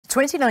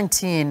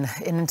2019,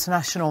 an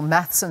international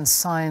maths and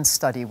science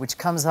study, which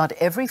comes out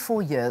every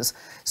 4 years,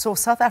 saw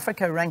South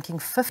Africa ranking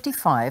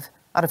 55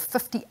 out of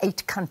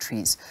 58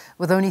 countries,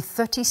 with only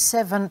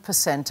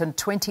 37% and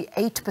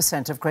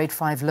 28% of grade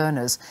 5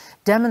 learners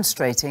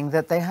demonstrating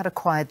that they had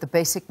acquired the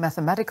basic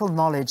mathematical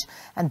knowledge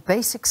and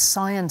basic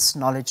science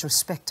knowledge,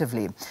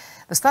 respectively.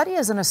 The study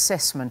is an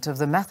assessment of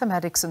the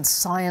mathematics and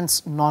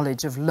science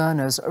knowledge of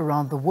learners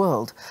around the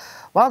world.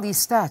 While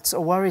these stats are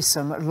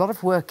worrisome, a lot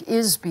of work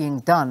is being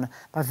done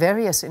by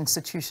various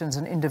institutions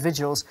and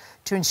individuals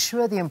to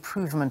ensure the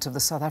improvement of the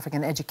South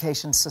African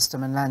education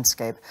system and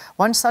landscape.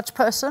 One such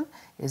person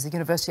is the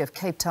University of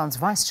Cape Town's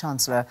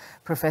Vice-Chancellor,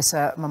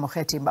 Professor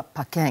Mamokgethi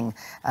Phakeng.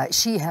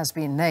 She has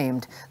been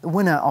named the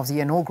winner of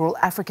the Inaugural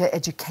Africa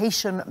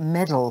Education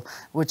Medal,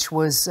 which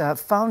was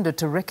founded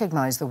to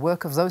recognize the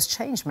work of those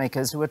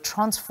changemakers who are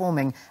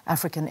transforming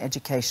African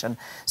education.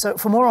 So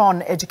for more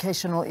on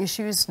educational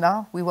issues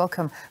now, we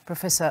welcome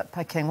Professor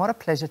Phakeng. What a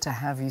pleasure to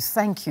have you.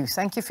 Thank you.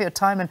 Thank you for your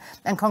time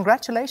and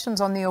congratulations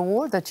on the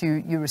award that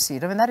you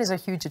received. I mean, that is a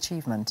huge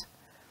achievement.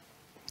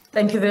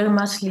 Thank you very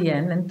much,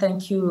 Leanne, and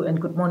thank you and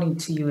good morning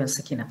to you and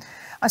Sakina.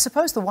 I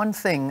suppose the one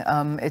thing,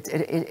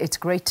 it's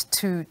great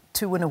to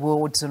win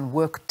awards and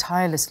work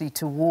tirelessly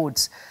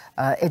towards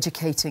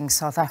educating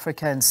South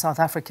Africa and South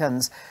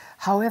Africans.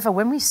 However,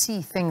 when we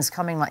see things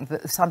coming like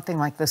something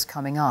like this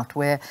coming out,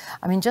 where,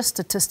 I mean, just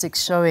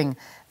statistics showing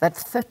that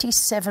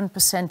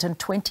 37% and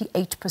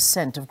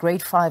 28% of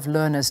grade 5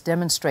 learners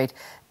demonstrate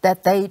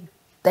that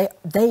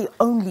they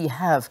only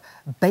have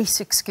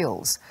basic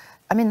skills.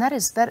 I mean, that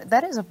is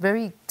a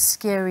very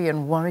scary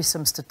and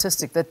worrisome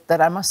statistic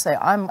that I must say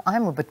I'm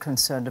a bit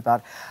concerned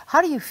about.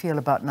 How do you feel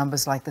about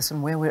numbers like this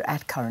and where we're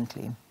at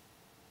currently?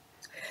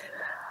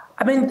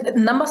 I mean,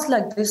 numbers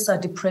like this are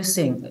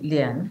depressing,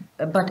 Leanne,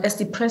 but as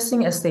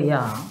depressing as they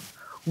are,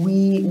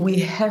 we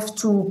have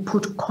to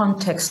put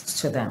context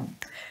to them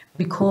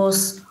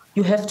because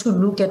you have to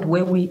look at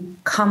where we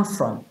come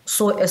from.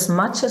 So as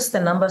much as the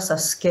numbers are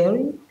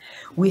scary,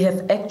 we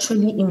have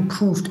actually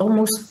improved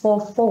almost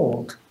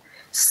fourfold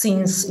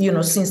since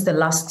the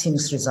last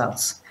team's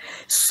results.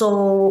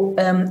 So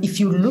if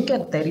you look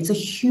at that, it's a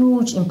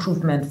huge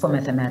improvement for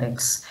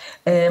mathematics.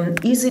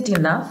 Is it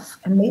enough?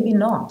 Maybe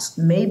not.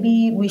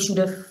 Maybe we should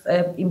have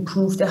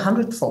improved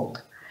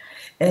 100-fold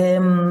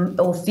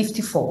or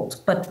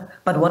 50-fold.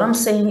 But what I'm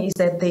saying is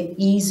that there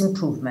is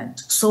improvement.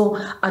 So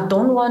I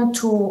don't want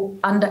to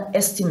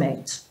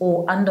underestimate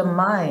or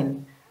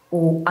undermine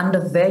or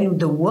undervalue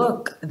the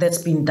work that's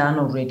been done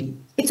already.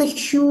 It's a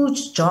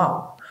huge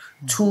job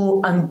to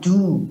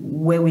undo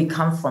where we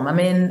come from. I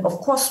mean, of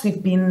course,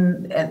 we've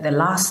been at the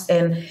last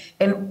end,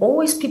 and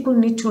always people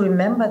need to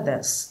remember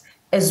this.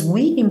 As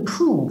we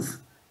improve,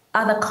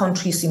 other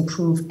countries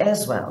improve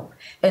as well.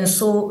 And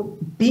so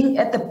being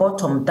at the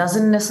bottom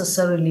doesn't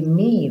necessarily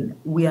mean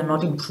we are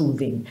not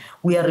improving.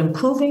 We are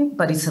improving,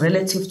 but it's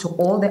relative to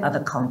all the other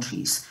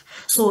countries.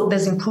 So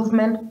there's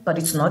improvement, but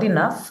it's not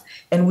enough.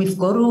 And we've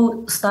got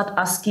to start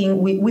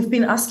asking, we've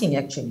been asking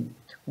actually,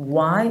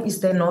 why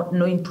is there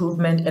no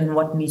improvement and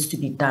what needs to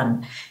be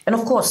done? And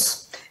of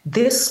course,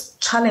 this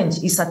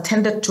challenge is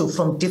attended to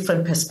from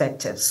different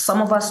perspectives.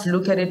 Some of us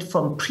look at it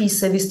from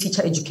pre-service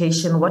teacher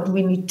education, what do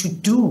we need to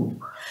do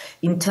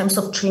in terms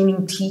of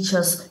training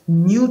teachers,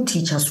 new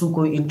teachers who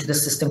go into the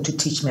system to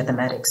teach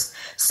mathematics.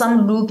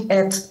 Some look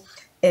at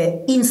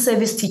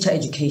in-service teacher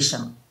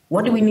education.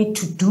 What do we need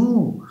to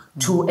do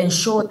to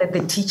ensure that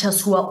the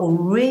teachers who are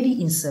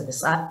already in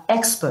service are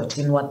expert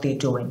in what they're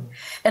doing?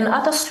 And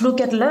others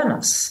look at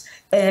learners,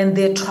 and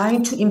they're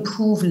trying to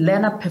improve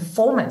learner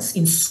performance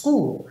in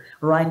school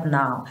right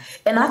now.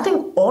 And I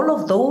think all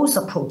of those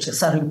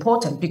approaches are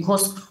important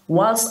because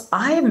whilst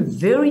I am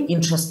very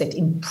interested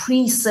in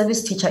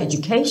pre-service teacher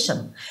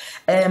education,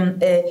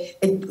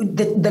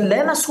 the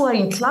learners who are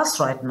in class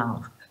right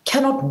now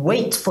cannot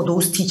wait for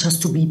those teachers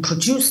to be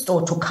produced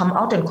or to come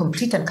out and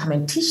complete and come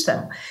and teach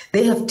them.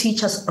 They have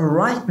teachers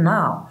right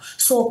now.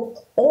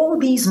 So all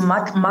these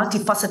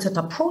multifaceted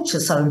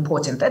approaches are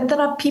important. And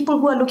there are people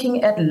who are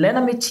looking at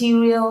learner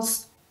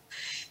materials,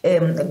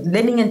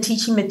 learning and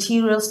teaching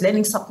materials,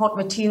 learning support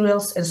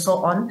materials, and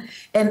so on.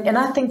 And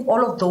I think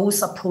all of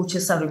those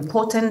approaches are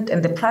important,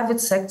 and the private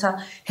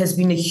sector has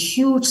been a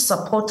huge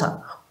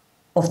supporter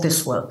of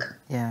this work.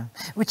 Yeah,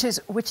 which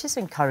is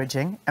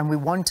encouraging, and we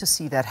want to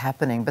see that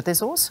happening. But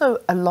there's also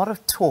a lot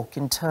of talk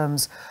in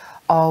terms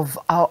of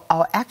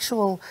our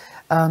actual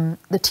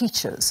the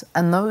teachers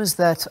and those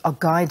that are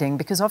guiding,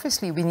 because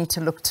obviously we need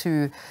to look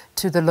to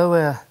the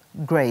lower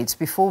grades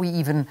before we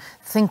even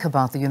think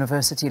about the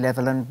university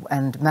level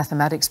and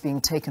mathematics being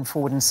taken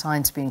forward and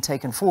science being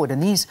taken forward.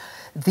 And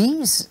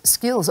these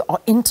skills are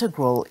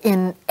integral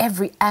in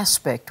every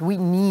aspect. We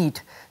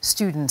need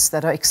students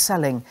that are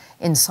excelling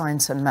in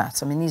science and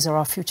maths. I mean, these are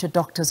our future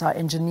doctors, our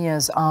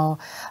engineers, our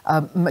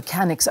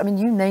mechanics. I mean,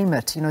 you name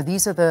it. You know,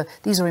 these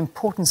are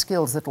important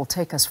skills that will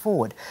take us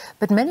forward.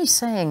 But many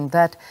saying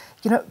that,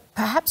 you know,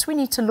 perhaps we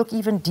need to look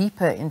even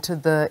deeper into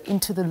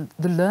the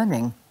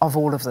learning of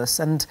all of this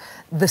and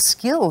the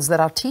skills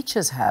that our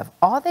teachers have.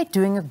 Are they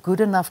doing a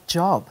good enough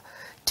job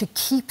to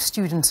keep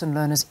students and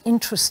learners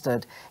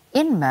interested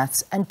in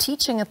maths and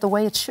teaching it the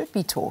way it should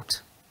be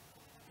taught?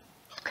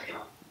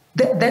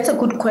 That's a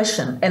good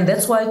question. And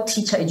that's why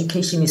teacher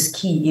education is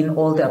key in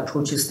all the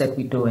approaches that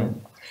we're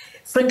doing.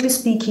 Frankly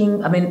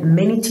speaking, I mean,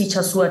 many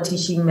teachers who are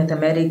teaching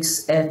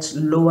mathematics at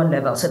lower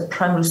levels, at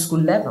primary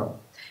school level,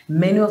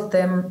 many of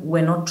them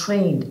were not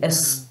trained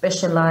as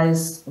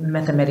specialized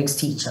mathematics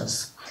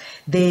teachers.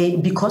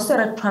 Because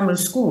they're at primary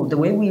school, the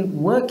way we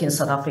work in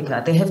South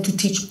Africa, they have to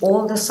teach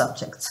all the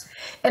subjects.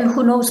 And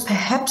who knows,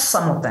 perhaps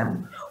some of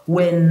them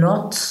were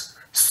not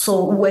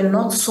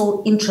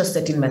so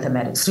interested in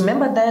mathematics.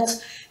 Remember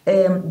that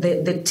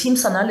the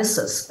team's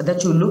analysis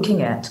that you're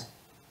looking at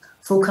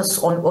focus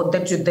on, or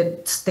that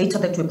data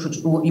that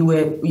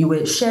you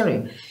were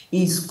sharing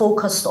is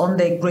focused on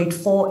the grade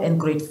 4 and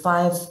grade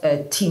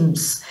 5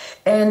 teams,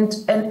 and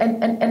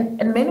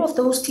many of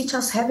those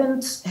teachers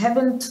haven't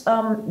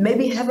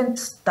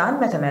done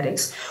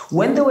mathematics.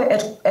 When they were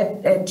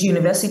at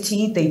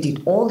university, they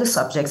did all the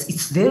subjects.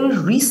 It's very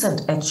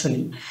recent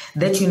actually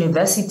that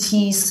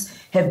universities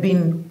have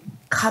been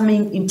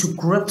coming into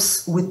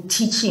grips with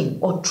teaching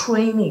or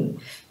training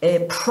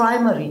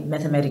primary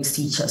mathematics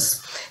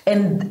teachers.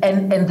 And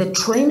the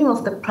training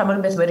of the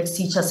primary mathematics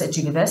teachers at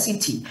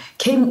university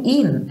came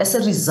in as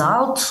a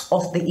result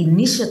of the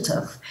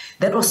initiative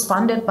that was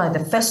funded by the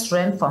First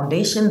Rand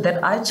Foundation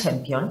that I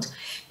championed.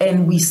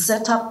 And we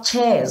set up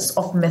chairs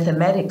of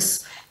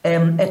mathematics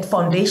at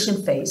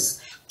foundation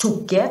phase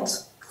to get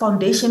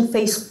foundation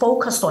phase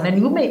focused on. And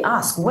you may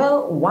ask,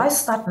 well, why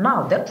start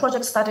now? That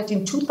project started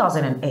in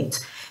 2008,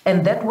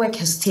 and that work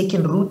has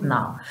taken root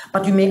now.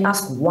 But you may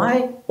ask,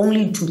 why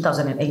only in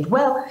 2008?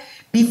 Well,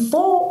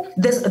 before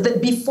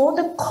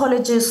the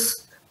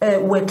colleges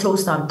were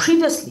closed down,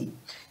 previously,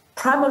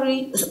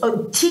 primary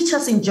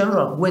teachers in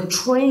general were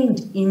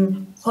trained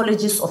in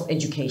colleges of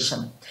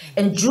education.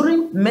 And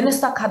during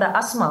Minister Kada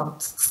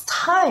Asmal's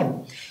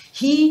time,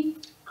 he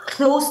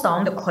closed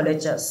down the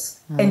colleges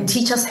and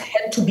teachers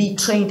had to be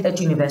trained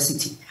at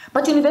university.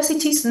 But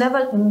universities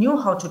never knew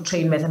how to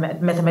train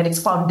mathematics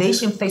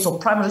foundation phase or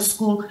primary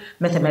school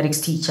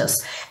mathematics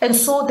teachers. And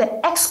so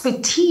the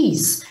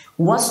expertise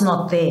was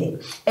not there.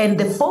 And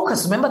the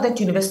focus, remember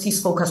that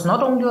universities focus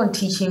not only on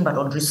teaching, but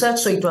on research.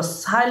 So it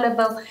was high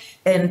level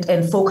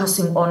and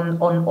focusing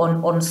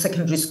on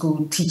secondary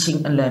school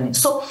teaching and learning.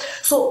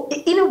 So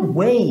in a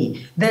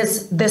way,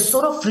 there's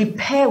sort of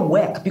repair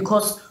work,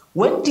 because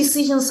when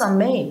decisions are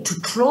made to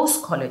close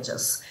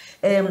colleges,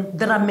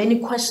 there are many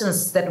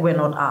questions that were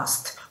not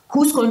asked.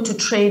 Who's going to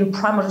train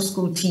primary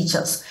school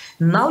teachers?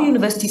 Now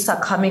universities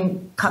have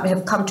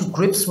come to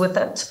grips with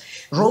it.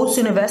 Rhodes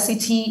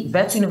University,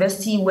 Wits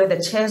University, where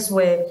the chairs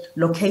were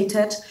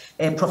located,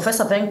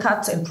 Professor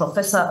Venkat and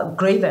Professor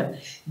Graven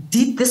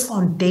did this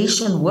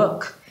foundation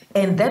work,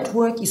 and that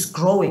work is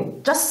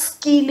growing, just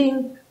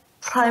skilling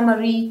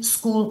primary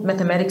school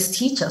mathematics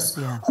teachers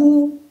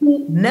who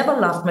never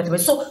loved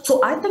mathematics.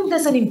 So I think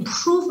there's an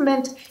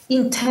improvement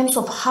in terms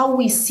of how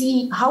we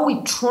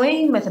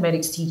train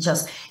mathematics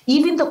teachers,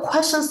 even the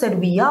questions that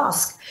we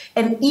ask,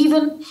 and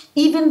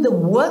even the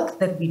work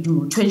that we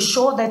do to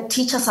ensure that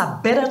teachers are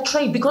better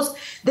trained, because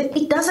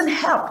it doesn't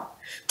help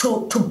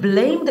to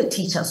blame the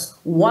teachers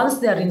once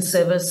they're in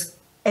service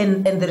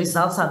and the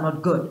results are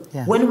not good.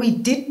 When we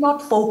did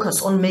not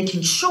focus on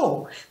making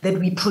sure that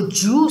we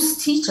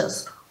produce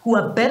teachers who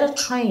are better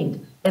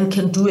trained and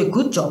can do a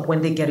good job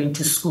when they get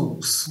into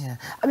schools. Yeah,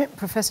 I mean,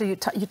 Professor, you're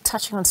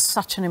touching on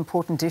such an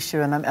important issue,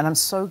 and I'm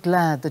so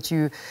glad that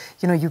you're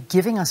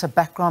giving us a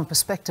background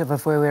perspective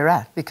of where we're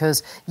at,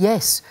 because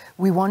yes,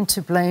 we want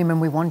to blame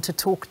and we want to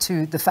talk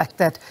to the fact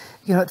that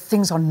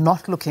things are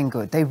not looking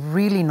good. They're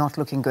really not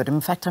looking good. In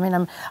fact, I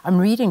mean, I'm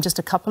reading just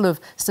a couple of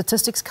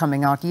statistics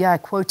coming out. Yeah, I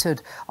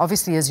quoted,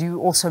 obviously, as you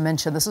also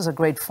mentioned, this is a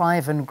grade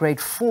 5 and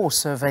grade 4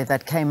 survey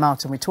that came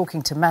out, and we're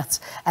talking to maths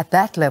at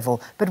that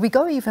level. But we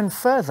go even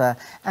further,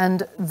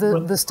 and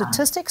the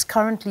statistics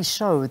currently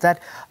show that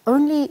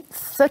only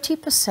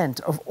 30%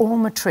 of all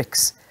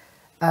matrics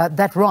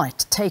that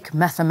write take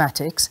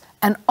mathematics,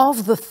 and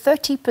of the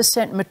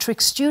 30%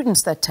 matric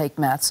students that take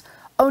maths,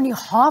 only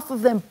half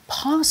of them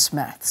pass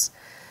maths,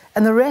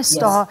 and the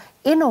rest are,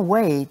 in a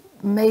way,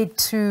 made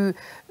to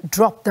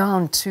drop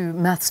down to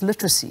maths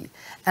literacy.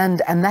 And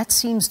that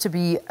seems to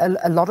be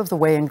a lot of the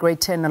way in grade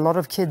 10. A lot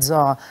of kids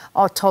are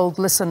told,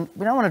 listen,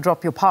 we don't want to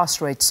drop your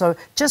pass rate, so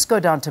just go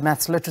down to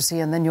maths literacy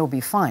and then you'll be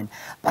fine.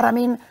 But I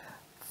mean,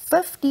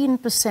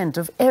 15%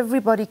 of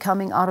everybody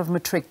coming out of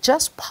matric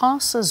just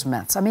passes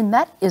maths. I mean,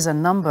 that is a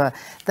number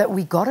that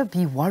we got to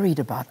be worried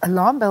about.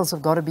 Alarm bells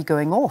have got to be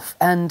going off.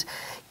 And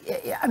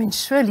I mean,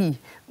 surely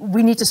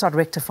we need to start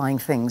rectifying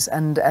things,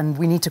 and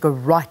we need to go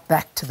right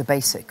back to the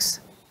basics.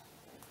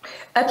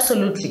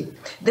 Absolutely.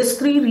 There's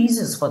 3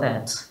 reasons for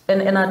that.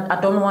 And I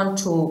don't want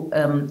to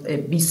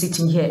be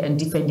sitting here and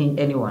defending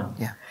anyone.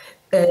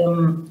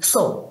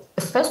 So,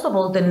 first of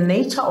all, the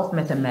nature of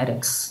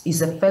mathematics is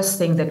the first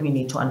thing that we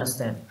need to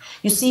understand.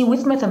 You see,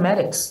 with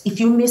mathematics, if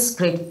you miss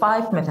grade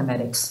 5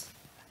 mathematics,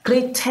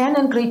 grade 10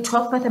 and grade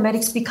 12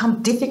 mathematics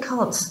become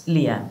difficult,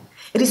 Leanne.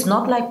 It is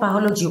not like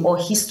biology or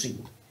history.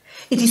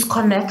 It is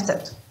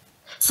connected.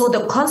 So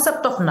the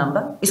concept of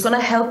number is going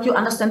to help you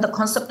understand the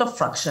concept of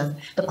fraction.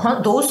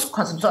 Those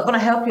concepts are going to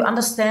help you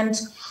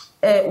understand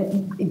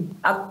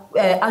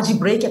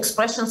algebraic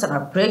expressions and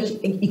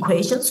algebraic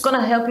equations. It's going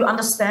to help you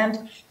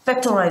understand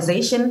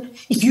factorization.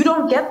 If you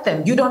don't get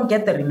them, you don't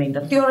get the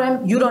remainder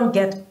theorem, you don't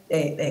get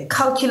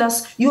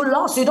calculus, you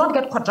lost, you don't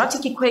get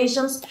quadratic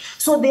equations.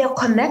 So they are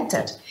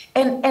connected.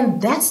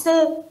 And that's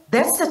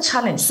the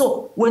challenge.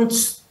 So when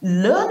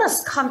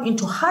learners come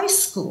into high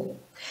school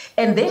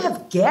and they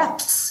have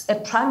gaps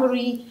at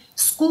primary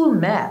school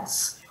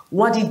maths,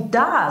 what it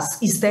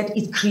does is that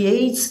it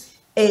creates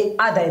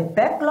either a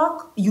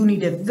backlog. You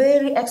need a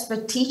very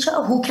expert teacher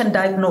who can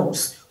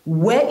diagnose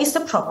where is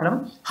the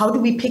problem, how do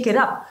we pick it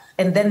up,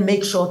 and then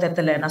make sure that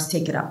the learners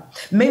take it up.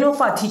 Many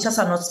of our teachers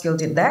are not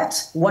skilled in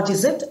that. What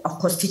is it? Of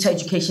course, teacher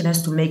education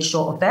has to make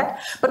sure of that.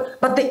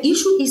 But the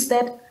issue is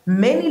that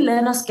many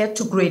learners get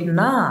to grade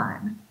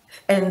 9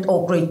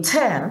 or grade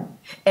 10,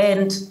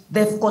 and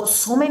they've got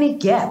so many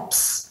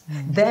gaps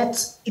that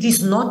it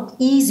is not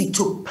easy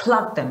to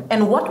plug them.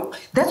 And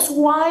that's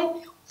why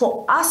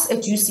for us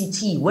at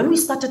UCT, when we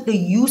started the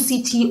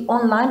UCT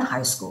online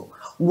high school,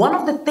 one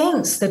of the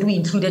things that we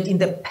included in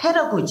the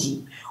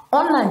pedagogy,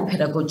 online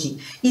pedagogy,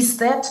 is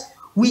that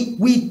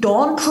we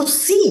don't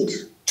proceed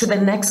to the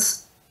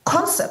next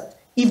concept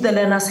if the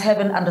learners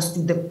haven't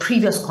understood the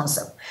previous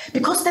concept,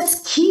 because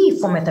that's key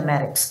for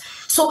mathematics.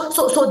 So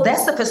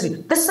that's the first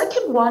thing. The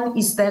second one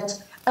is that,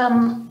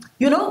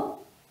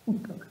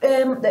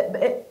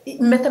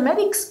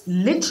 mathematics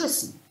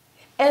literacy,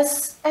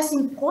 as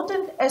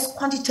important as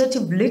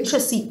quantitative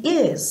literacy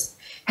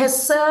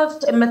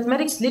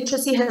mathematics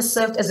literacy has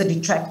served as a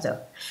detractor,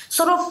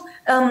 sort of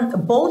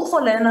both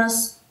for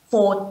learners,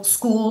 for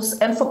schools,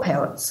 and for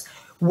parents.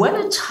 When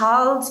a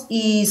child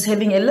is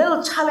having a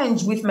little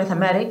challenge with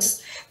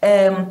mathematics,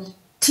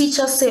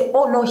 teachers say,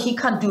 oh no, he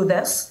can't do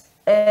this.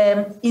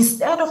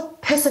 Instead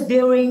of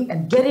persevering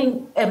and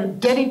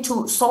getting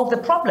to solve the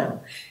problem,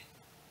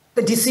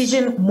 the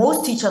decision,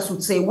 most teachers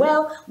would say,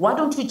 well, why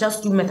don't we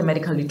just do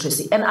mathematical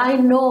literacy? And I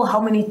know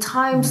how many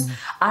times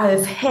I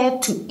have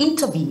had to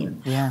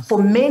intervene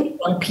for many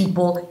young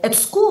people at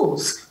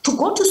schools, to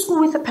go to school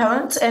with the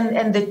parents,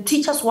 and the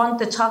teachers want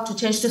the child to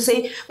change, to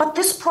say, but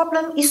this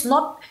problem is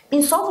not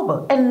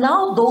insolvable. And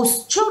now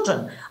those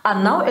children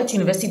are now at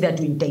university, they're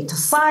doing data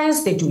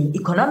science, they're doing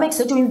economics,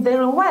 they're doing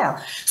very well.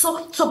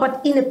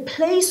 But in a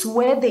place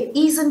where there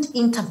isn't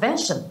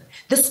intervention,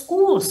 the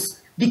schools,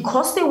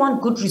 because they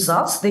want good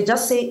results, they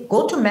just say,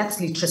 go to maths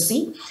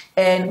literacy,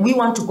 and we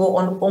want to go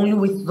on only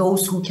with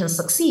those who can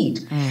succeed.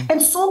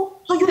 And so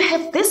you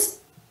have this,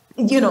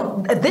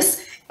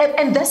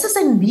 and this is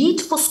a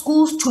need for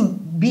schools to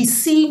be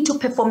seen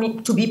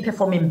to be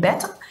performing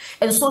better.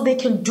 And so they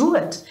can do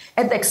it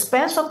at the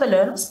expense of the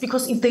learners,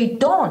 because if they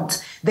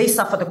don't, they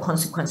suffer the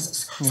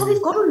consequences. So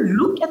we've got to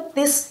look at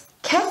this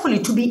carefully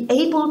to be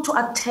able to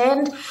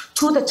attend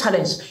to the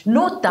challenge.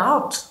 No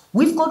doubt,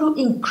 we've got to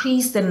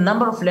increase the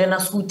number of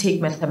learners who take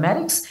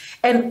mathematics.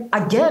 And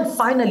again,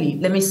 finally,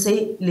 let me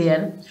say,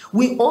 Leanne,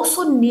 we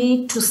also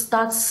need to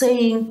start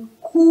saying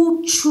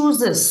who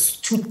chooses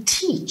to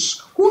teach,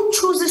 who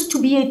chooses to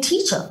be a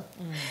teacher.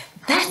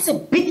 That's a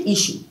big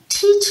issue.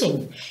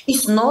 Teaching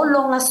is no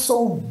longer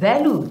so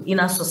valued in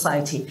our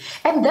society.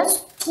 And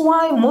that's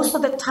why most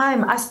of the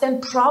time I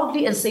stand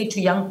proudly and say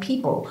to young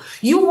people,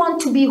 you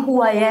want to be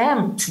who I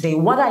am today,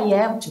 what I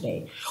am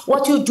today.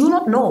 What you do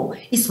not know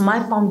is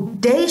my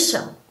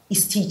foundation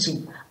is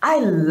teaching. I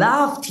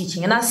love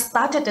teaching, and I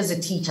started as a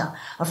teacher.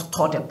 I've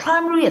taught at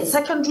primary, at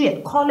secondary,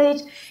 at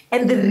college.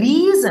 And the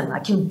reason I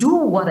can do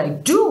what I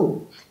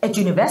do at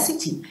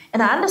university,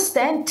 and I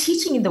understand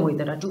teaching in the way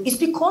that I do, is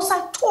because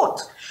I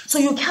taught. So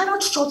you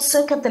cannot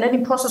short-circuit the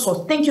learning process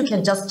or think you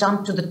can just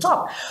jump to the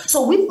top.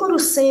 So we've got to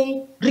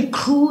say,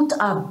 recruit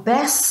our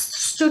best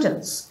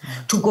students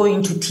to go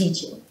into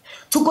teaching.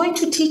 To go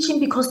into teaching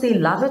because they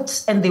love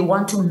it and they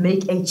want to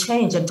make a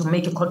change and to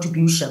make a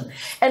contribution.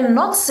 And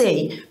not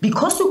say,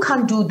 because you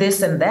can't do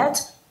this and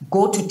that,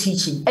 go to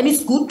teaching. And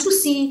it's good to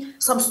see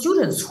some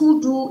students who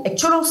do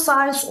actuarial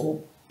science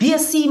or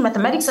BSc,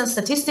 mathematics and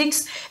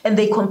statistics, and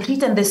they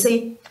complete and they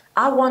say,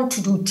 I want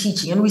to do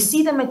teaching. And we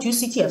see them at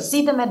UCT, I've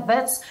seen them at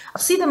VETS,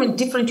 I've seen them in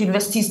different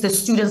universities, the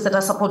students that I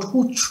support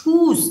who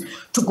choose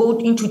to go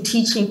into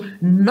teaching,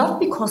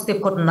 not because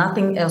they've got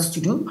nothing else to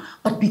do,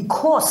 but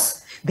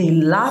because they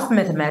love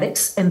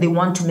mathematics and they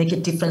want to make a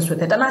difference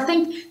with it. And I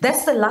think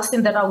that's the last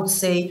thing that I would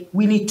say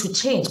we need to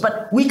change.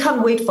 But we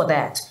can't wait for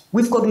that.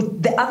 We've got to,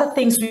 the other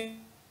things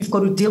we've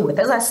got to deal with.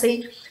 As I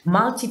say,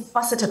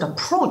 multifaceted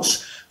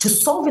approach to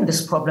solving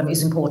this problem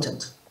is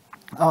important.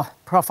 Oh,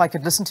 Prof, I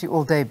could listen to you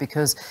all day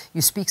because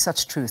you speak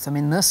such truth. I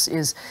mean, this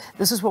is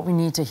what we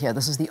need to hear.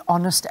 This is the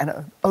honest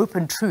and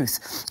open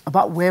truth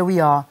about where we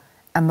are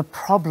and the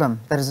problem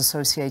that is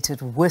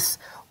associated with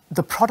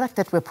the product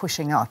that we're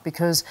pushing out,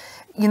 because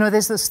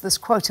there's this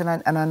quote,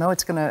 and I know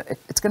it's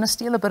gonna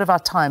steal a bit of our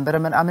time, but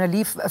I'm gonna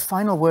leave a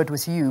final word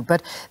with you.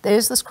 But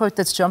there's this quote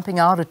that's jumping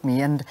out at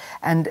me, and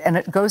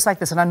it goes like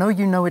this, and I know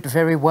you know it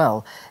very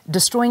well.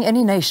 Destroying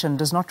any nation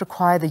does not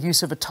require the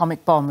use of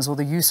atomic bombs or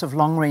the use of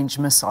long-range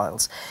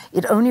missiles.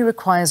 It only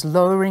requires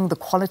lowering the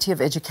quality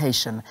of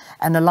education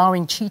and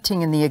allowing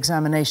cheating in the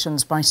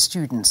examinations by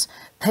students.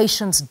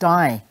 Patients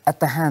die at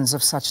the hands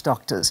of such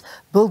doctors.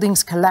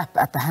 Buildings collapse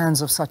at the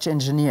hands of such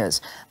engineers.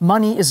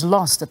 Money is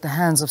lost at the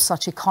hands of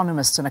such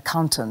economists and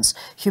accountants.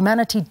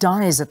 Humanity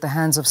dies at the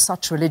hands of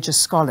such religious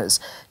scholars.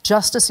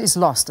 Justice is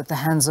lost at the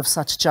hands of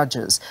such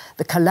judges.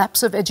 The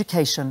collapse of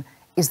education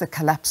is the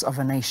collapse of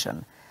a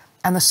nation.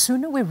 And the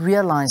sooner we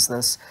realize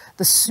this,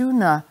 the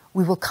sooner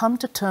we will come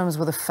to terms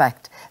with the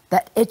fact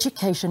that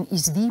education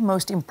is the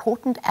most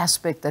important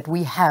aspect that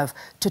we have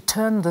to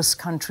turn this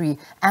country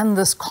and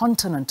this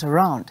continent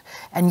around.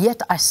 And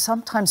yet I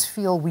sometimes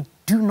feel we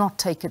do not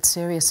take it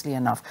seriously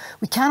enough.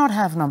 We cannot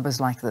have numbers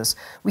like this.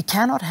 We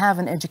cannot have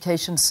an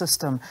education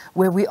system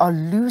where we are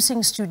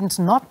losing students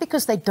not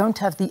because they don't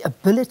have the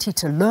ability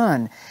to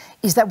learn,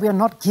 is that we are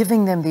not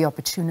giving them the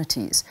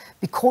opportunities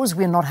because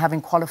we're not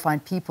having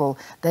qualified people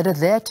that are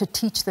there to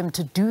teach them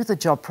to do the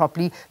job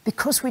properly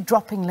because we're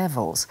dropping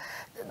levels.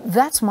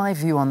 That's my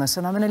view on this,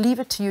 and I'm going to leave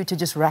it to you to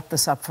just wrap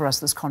this up for us,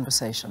 this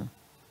conversation.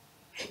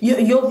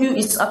 Your view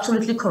is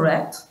absolutely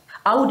correct.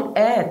 I would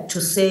add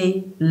to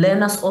say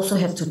learners also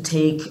have to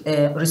take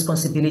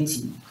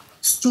responsibility.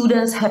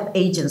 Students have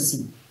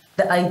agency.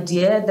 The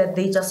idea that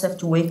they just have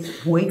to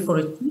wait for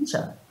a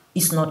teacher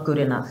is not good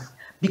enough.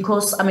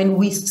 Because,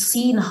 we've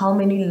seen how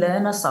many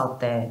learners out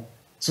there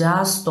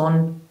just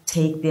don't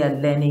take their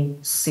learning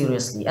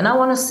seriously. And I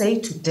want to say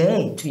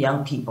today to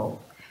young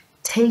people,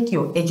 take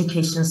your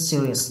education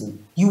seriously.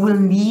 You will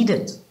need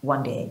it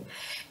one day.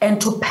 And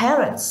to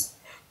parents,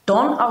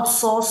 don't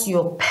outsource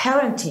your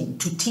parenting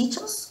to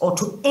teachers or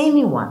to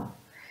anyone.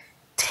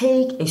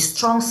 Take a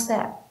strong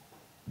step.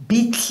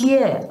 Be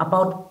clear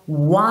about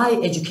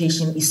why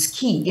education is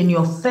key in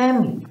your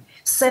family.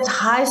 Set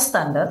high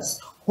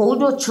standards.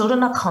 Hold your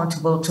children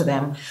accountable to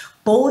them,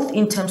 both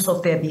in terms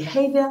of their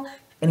behavior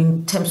and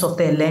in terms of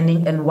their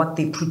learning and what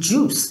they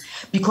produce,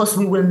 because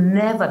we will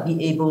never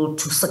be able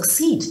to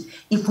succeed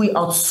if we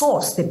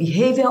outsource the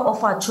behavior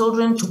of our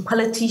children to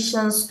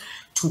politicians,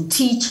 to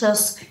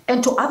teachers,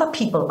 and to other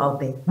people out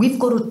there. We've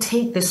got to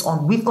take this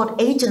on. We've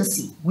got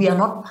agency. We are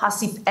not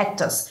passive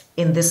actors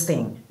in this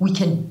thing. We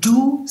can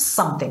do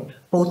something,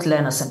 both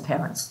learners and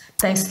parents.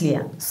 Thanks,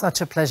 Leanne.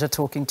 Such a pleasure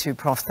talking to you,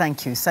 Prof.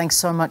 Thank you. Thanks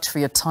so much for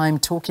your time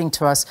talking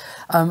to us.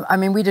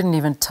 We didn't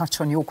even touch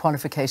on your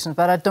qualifications,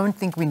 but I don't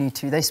think we need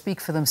to. They speak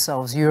for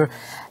themselves. You're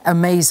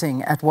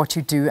amazing at what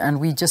you do, and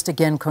we just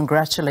again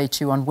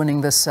congratulate you on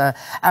winning this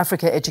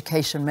Africa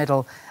Education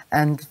Medal,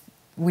 and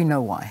we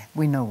know why.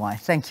 We know why.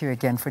 Thank you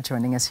again for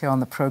joining us here on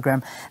the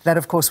program. That,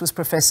 of course, was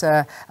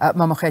Professor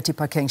Mamokgethi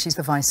Phakeng. She's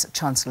the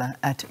Vice-Chancellor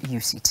at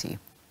UCT.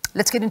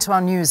 Let's get into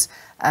our news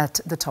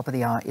at the top of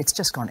the hour. It's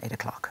just gone 8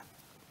 o'clock.